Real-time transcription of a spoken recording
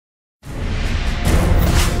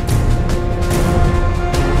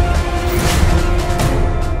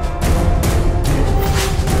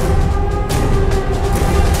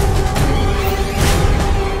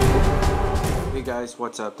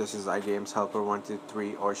What's up, this is iGames Helper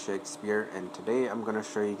 123 or Shakespeare, and today I'm going to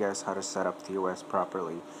show you guys how to set up TOS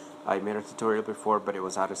properly. I made a tutorial before, but it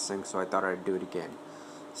was out of sync, so I thought I'd do it again.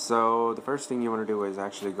 So the first thing you want to do is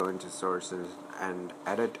actually go into sources and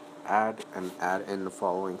add in the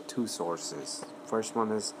following two sources. First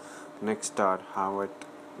one is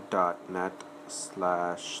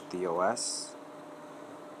nix.howitt.net/TOS,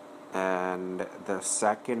 and the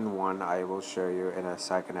second one I will show you in a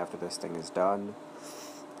second after this thing is done.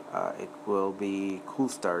 It will be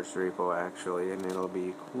Coolstar's repo actually, and it'll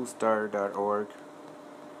be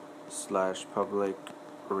coolstar.org/public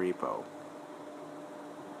repo.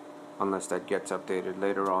 Unless that gets updated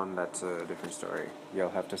later on, that's a different story. You'll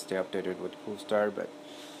have to stay updated with Coolstar, but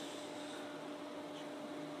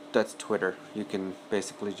that's Twitter. You can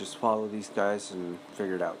basically just follow these guys and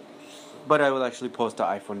figure it out. But I will actually post the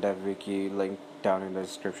iPhone Dev Wiki link down in the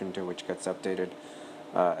description too, which gets updated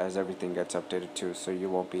as everything gets updated too, so you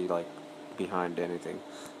won't be like behind anything.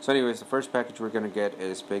 So anyways, the first package we're going to get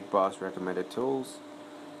is Big Boss Recommended Tools,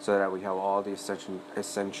 so that we have all the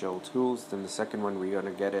essential tools. Then the second one we're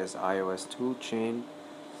going to get is iOS Toolchain,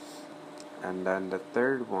 and then the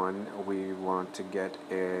third one we want to get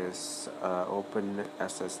is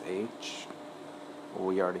OpenSSH.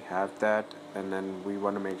 We already have that, and then we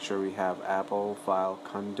want to make sure we have Apple File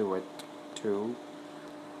Conduit too.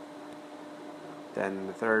 Then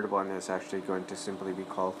the third one is actually going to simply be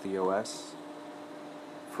called Theos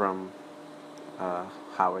from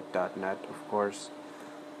howitt.net, of course.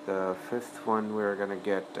 The fifth one we're going to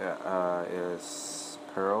get is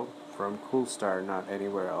Perl from Coolstar, not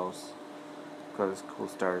anywhere else, because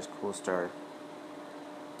Coolstar is Coolstar.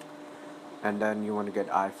 And then you want to get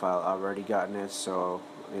iFile. I've already gotten it, so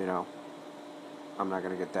I'm not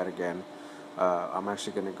going to get that again. I'm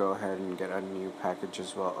actually going to go ahead and get a new package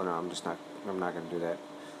as well. Oh no, I'm not going to do that.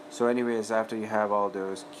 So anyways, after you have all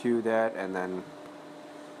those, queue that and then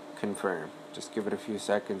confirm. Just give it a few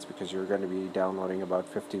seconds because you're going to be downloading about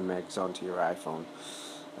 50 megs onto your iPhone.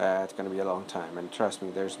 It's going to be a long time, and trust me,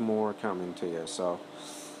 there's more coming to you, so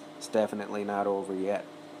it's definitely not over yet.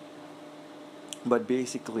 But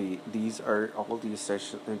basically, these are all the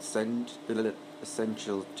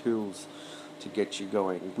essential tools to get you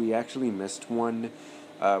going. We actually missed one.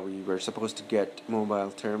 We were supposed to get mobile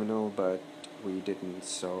terminal, but we didn't,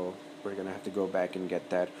 so we're gonna have to go back and get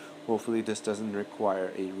that. Hopefully this doesn't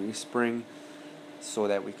require a respring, so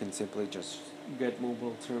that we can simply just get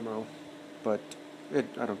mobile terminal, but I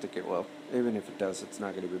don't think it will. Even if it does, it's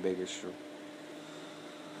not gonna be a big issue.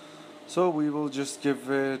 So we will just give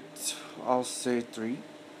it, I'll say 3,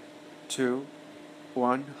 2,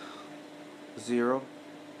 1, 0.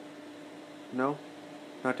 No?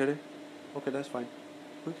 Not today? Okay, that's fine.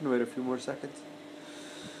 We can wait a few more seconds.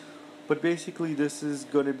 But basically this is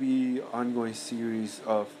going to be an ongoing series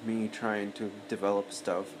of me trying to develop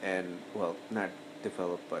stuff, and, well, not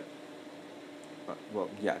develop, but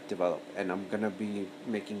develop. And I'm going to be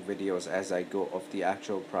making videos as I go of the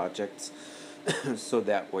actual projects. So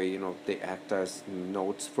that way, they act as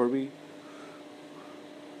notes for me,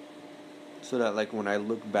 so that like when I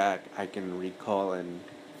look back I can recall and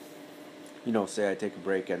say I take a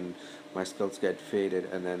break and my skills get faded,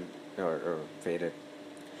 and then or faded,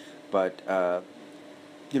 but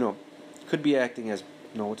could be acting as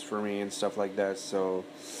notes for me and stuff like that. So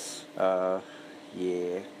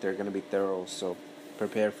yeah, they're gonna be thorough, so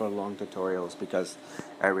prepare for long tutorials, because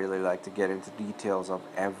I really like to get into details of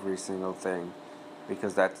every single thing,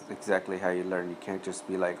 because that's exactly how you learn. You can't just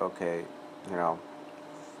be like, okay, well,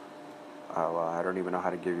 I don't even know how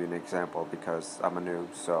to give you an example because I'm a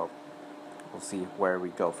noob, so we'll see where we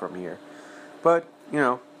go from here. But,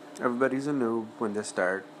 everybody's a noob when they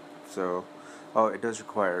start, so, it does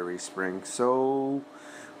require a respring, so,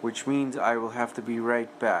 which means I will have to be right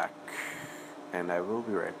back, and I will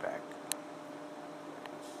be right back.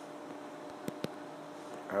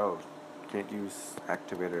 Oh, can't use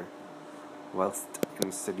activator whilst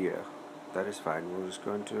in Cydia. That is fine. We're just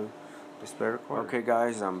going to display recorder. Okay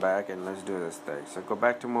guys, I'm back, and let's do this thing. So go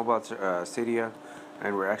back to mobile Cydia,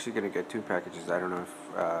 and we're actually going to get two packages. I don't know if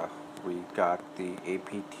we got the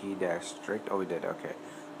apt-strict. Oh, we did. Okay,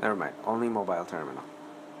 never mind. Only mobile terminal.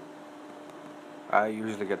 I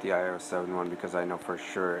usually get the iOS 7 one because I know for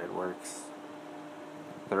sure it works.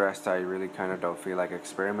 The rest I really kind of don't feel like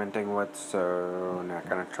experimenting with, so I'm not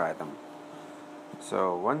going to try them.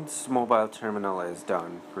 So once mobile terminal is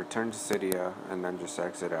done, return to Cydia and then just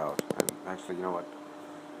exit out. And actually, you know what?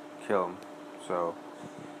 Kill them. So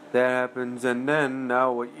that happens, and then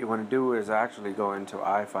now what you want to do is actually go into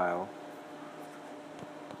iFile.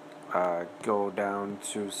 Go down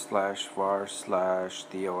to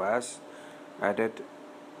 /var/theos, edit,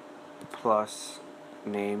 plus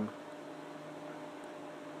name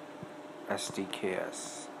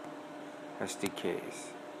SDKs.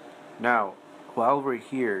 Now, while we're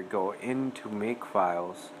here, go into make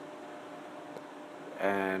files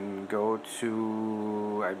and go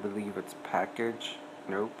to, I believe it's package.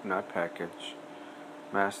 Nope, not package.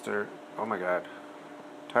 Master. Oh my god.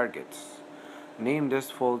 Targets. Name this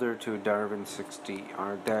folder to Darwin60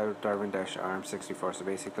 or Darwin-ARM64. So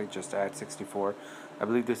basically just add 64. I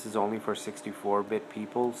believe this is only for 64-bit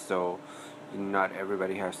people, so not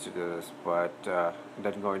everybody has to do this. But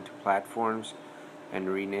then go into platforms and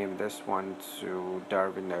rename this one to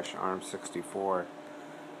Darwin-ARM64,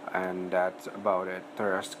 and that's about it. The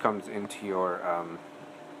rest comes into your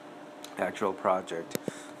actual project.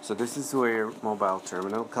 So this is where mobile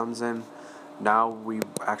terminal comes in. Now we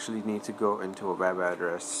actually need to go into a web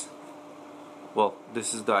address. Well,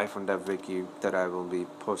 this is the iPhone Dev Wiki that I will be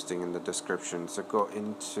posting in the description. So go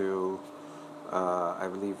into, I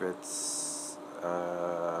believe it's,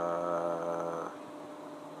 well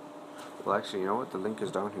actually, you know what, the link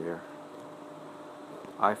is down here.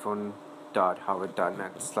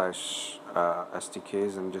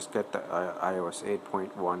 iPhone.howit.net/SDKs, and just get the iOS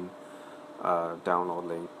 8.1 download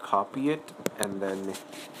link, copy it, and then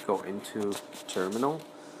go into terminal,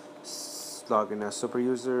 log in as super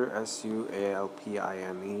user,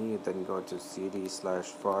 SUALPINE, then go to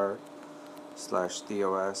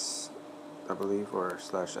cd/var/theos, I believe, or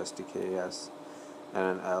 /SDKs, and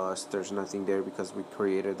then ls. There's nothing there because we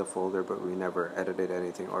created the folder but we never edited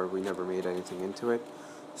anything, or we never made anything into it.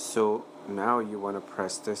 So now you want to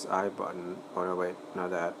press this I button. Oh no, wait, not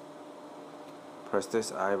that. Press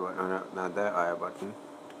this I button, no, not that I button.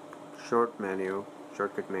 Shortcut menu,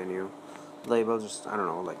 label, just, I don't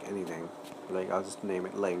know, like anything. Like, I'll just name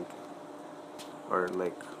it link, or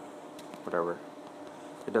like, whatever.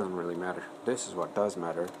 It doesn't really matter. This is what does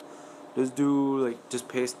matter. Just do, like, just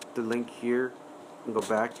paste the link here, and go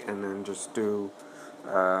back, and then just do,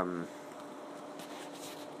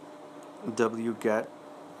 wget,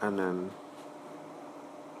 and then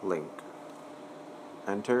link.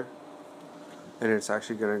 Enter. And it's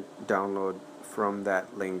actually going to download from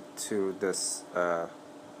that link to this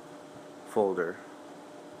folder.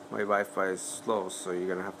 My Wi-Fi is slow, so you're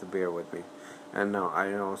going to have to bear with me. And now I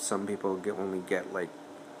know some people only get like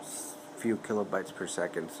few kilobytes per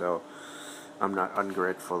second, so I'm not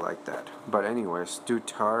ungrateful like that. But anyways, do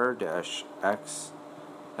tar-xfj,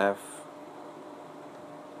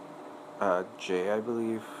 I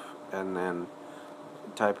believe, and then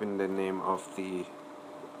type in the name of the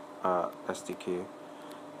SDK.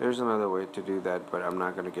 There's another way to do that, but I'm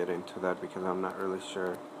not going to get into that because I'm not really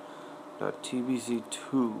sure.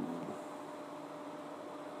 .tbz2.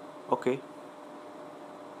 Okay.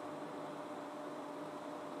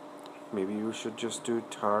 Maybe you should just do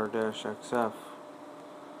tar-xf.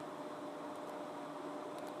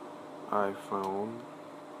 iPhone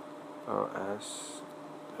OS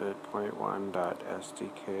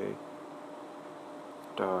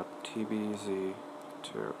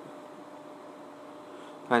 8.1.sdk.tbz2.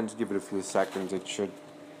 And give it a few seconds, it should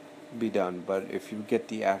be done. But if you get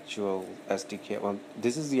the actual SDK, well,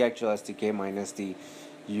 this is the actual SDK minus the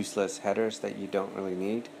useless headers that you don't really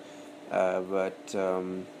need. But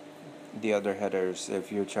the other headers, if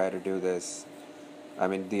you try to do this, I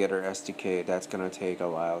mean the other SDK, that's gonna take a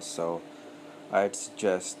while. So I'd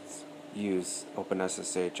suggest use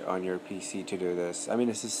OpenSSH on your PC to do this. I mean,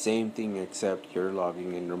 it's the same thing except you're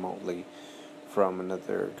logging in remotely from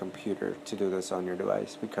another computer to do this on your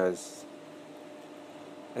device, because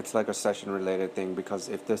it's like a session related thing, because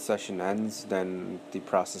if this session ends, then the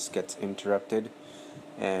process gets interrupted,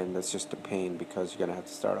 and that's just a pain because you're gonna have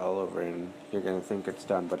to start all over and you're gonna think it's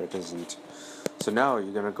done, but it isn't. So now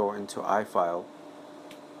you're gonna go into iFile.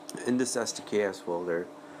 In this SDKs folder,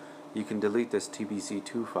 you can delete this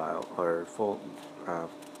tbz2 file, or full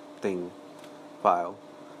file,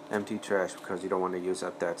 empty trash, because you don't want to use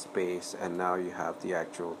up that space, and now you have the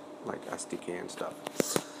actual like SDK and stuff.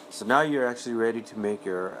 So now you're actually ready to make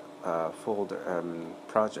your folder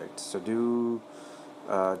project. So do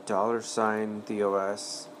 $theos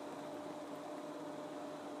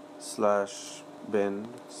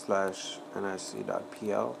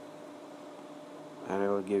 /bin/nsc.pl, and it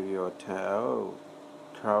will give you a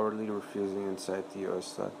cowardly refusing inside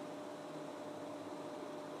Theos.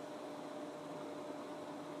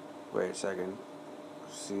 Wait a second.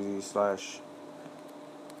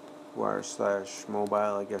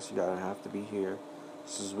 cd/var/mobile. I guess you gotta have to be here.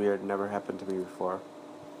 This is weird. Never happened to me before.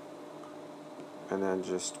 And then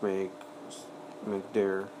just make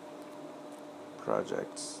their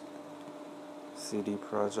projects. CD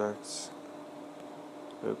projects.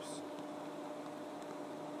 Oops.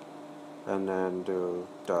 and then do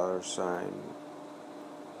 $sign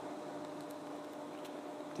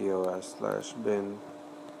DOS/bin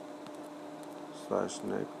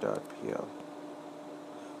 /neg.pl.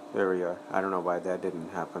 There we are. I don't know why that didn't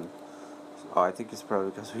happen. Oh, I think it's probably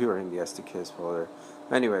because we were in the SDKs folder.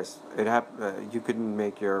 Anyways, you couldn't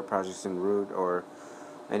make your projects in root or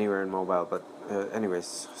anywhere in mobile, but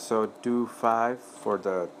anyways, so do 5 for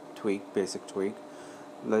the basic tweak.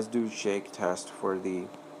 Let's do shake test for the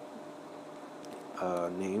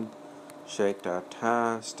name.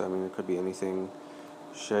 Shake.test. I mean, it could be anything.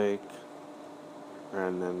 Shake,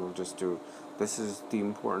 and then we'll just do. This is the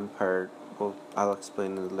important part. I'll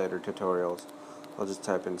explain in the later tutorials. I'll just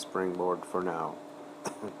type in Springboard for now.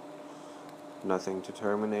 Nothing to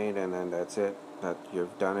terminate, and then that's it. That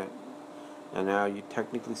you've done it. And now,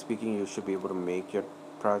 technically speaking, you should be able to make your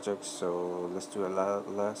projects. So let's do a lot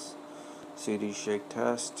less. CD shake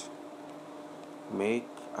test. Make.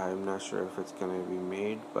 I'm not sure if it's gonna be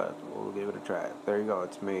made, but we'll give it a try. There you go.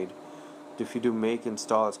 It's made. If you do make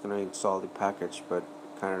install, it's gonna install the package, but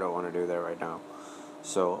kind of don't want to do that right now.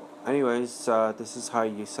 So, anyways, this is how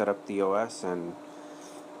you set up the OS, and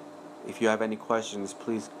if you have any questions,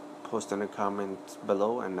 please post in the comments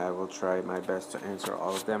below, and I will try my best to answer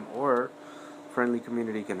all of them, or friendly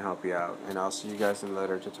community can help you out. And I'll see you guys in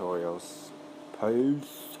later tutorials.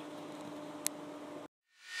 Peace.